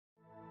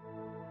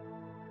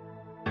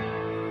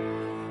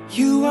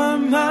You are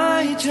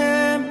my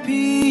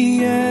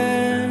champion.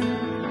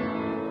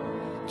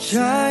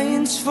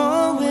 Giants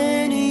fall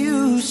when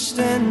you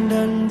stand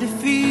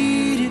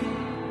undefeated.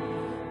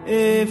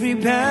 Every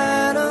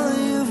battle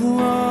you've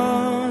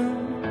won.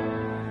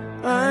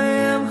 I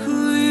am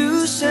who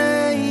you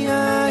say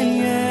I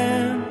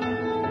am.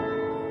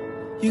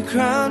 You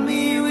crown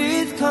me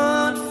with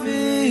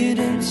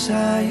confidence.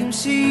 I am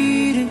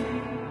seated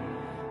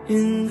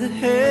in the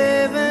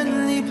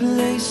heavenly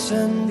place,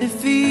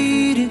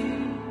 undefeated,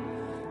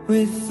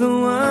 with the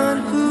one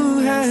who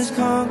has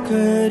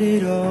conquered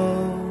it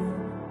all.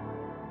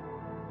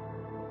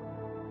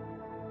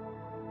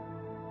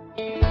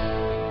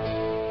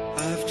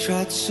 I've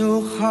tried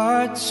so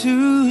hard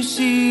to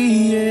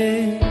see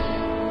it.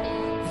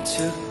 It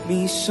took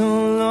me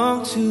so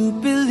long to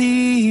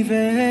believe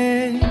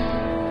it,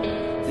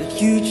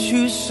 that you'd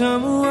choose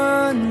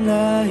someone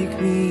like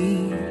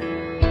me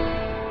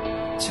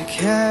to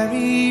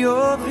carry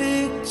your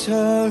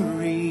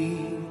victory.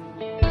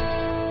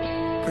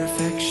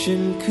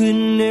 Perfection could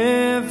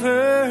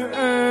never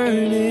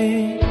earn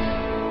it.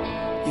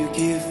 You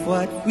give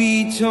what we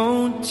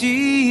don't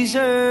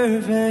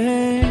deserve,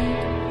 and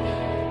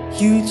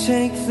you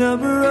take the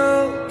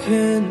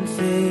broken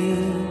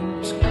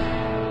things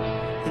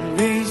and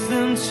raise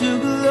them to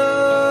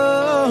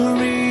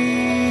glory.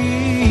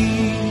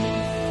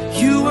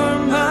 You are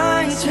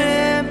my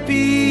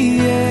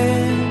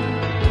champion.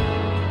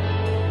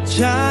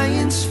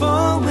 Giants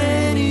fall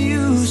when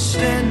you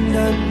stand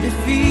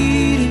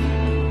undefeated.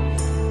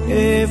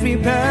 Every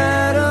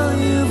battle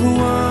you've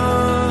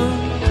won.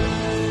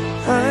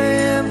 I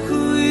am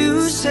who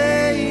you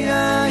say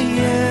I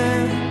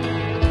am.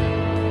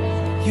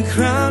 You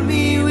crown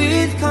me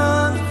with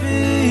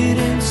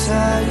confidence.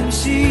 I am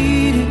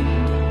seated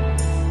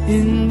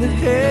in the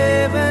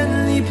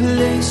heavenly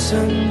place,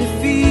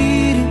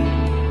 undefeated,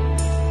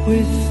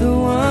 with the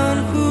one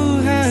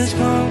who has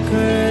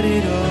conquered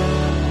it all.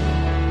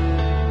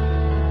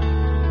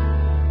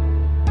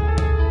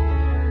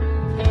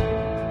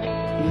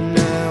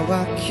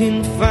 I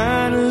can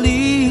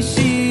finally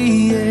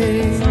see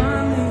it.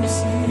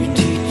 You're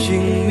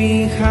teaching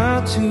me how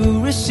to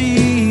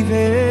receive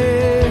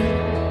it.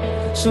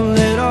 So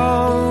let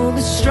all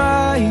the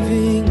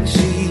striving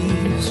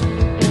cease.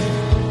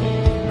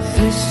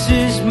 This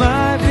is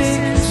my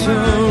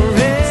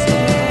victory.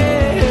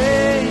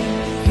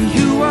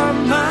 You are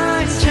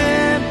my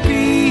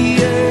champion.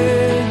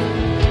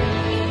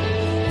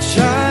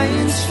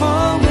 Giants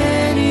fall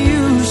when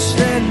you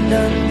stand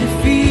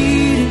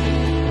undefeated.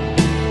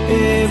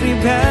 Every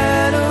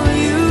battle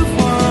you've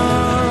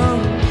won.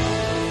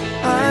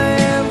 I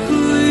am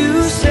who you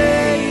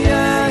say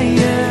I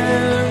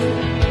am.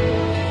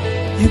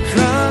 You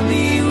crown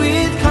me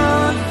with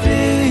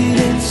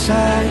confidence. I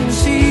am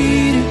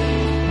seated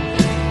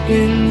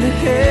in the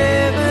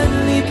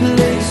heavenly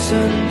place,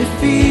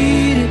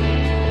 undefeated,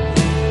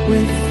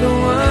 with the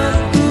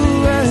one who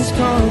has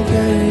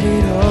conquered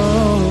it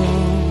all.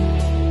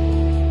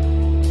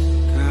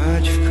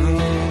 God, you've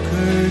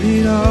conquered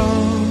it all.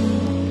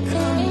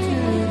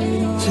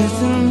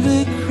 Death and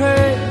the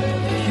grave,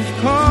 you've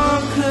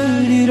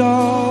conquered it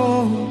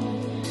all.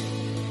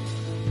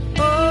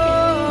 Oh,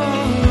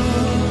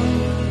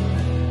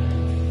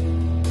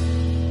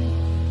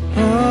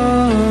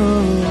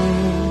 oh.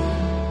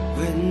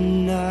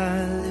 When I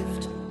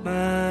lift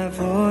my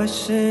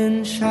voice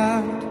and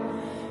shout,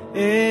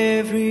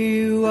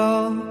 every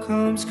wall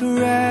comes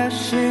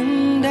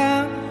crashing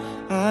down.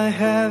 I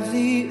have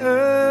the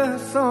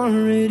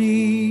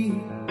authority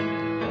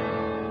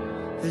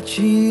that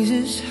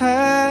Jesus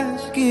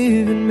has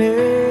given me.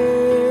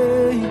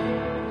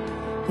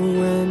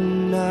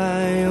 When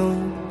I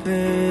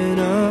open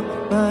up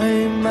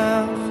my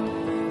mouth,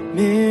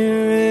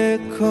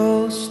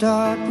 miracles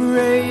start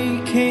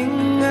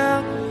breaking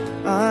out.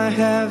 I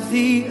have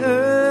the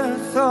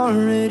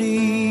authority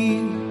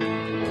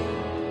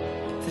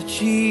that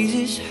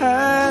Jesus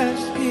has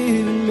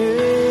given me.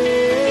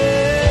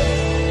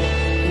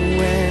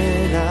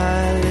 When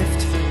I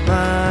lift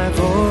my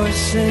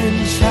voice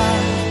and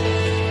shout,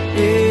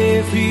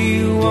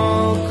 every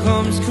wall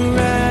comes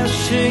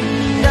crashing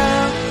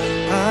down.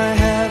 I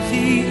have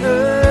the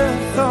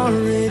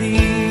authority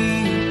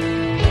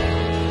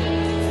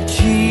that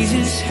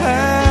Jesus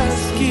has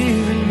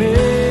given me.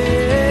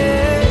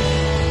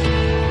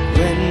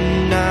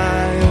 When I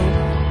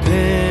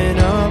open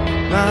up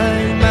my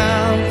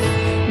mouth,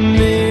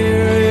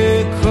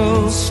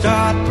 miracles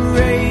start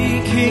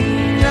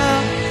breaking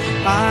out.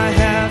 I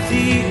have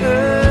the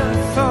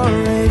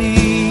authority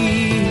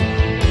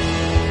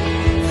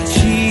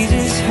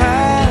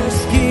has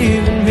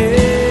given me.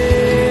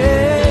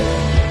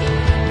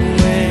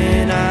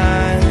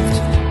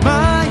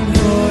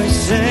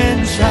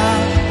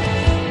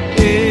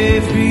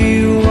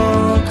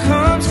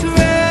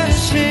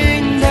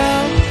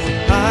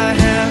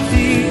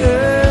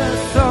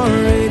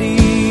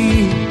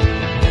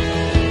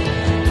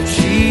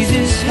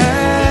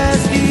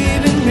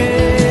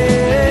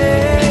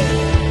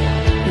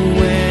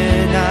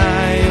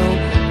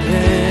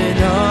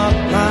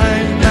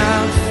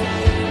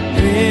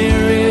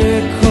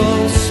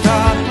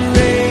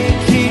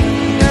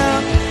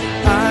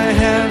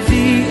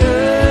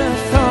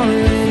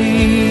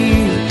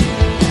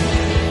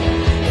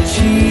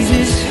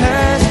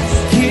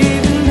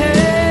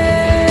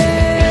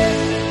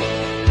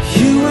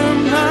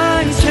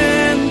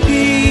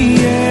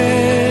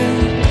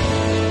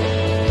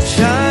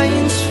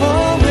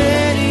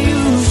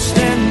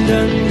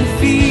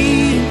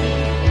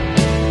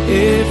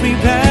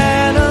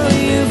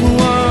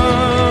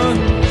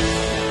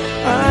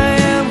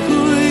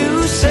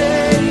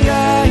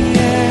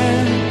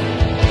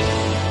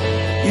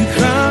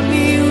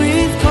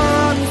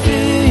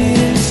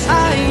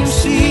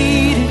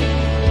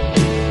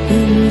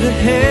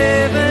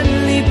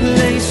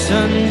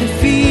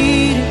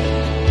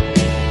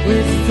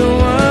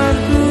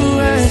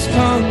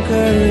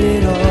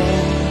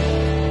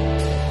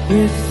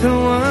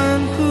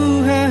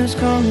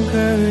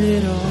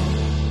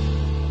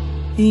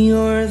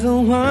 You're the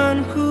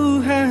one who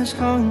has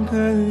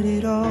conquered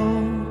it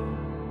all.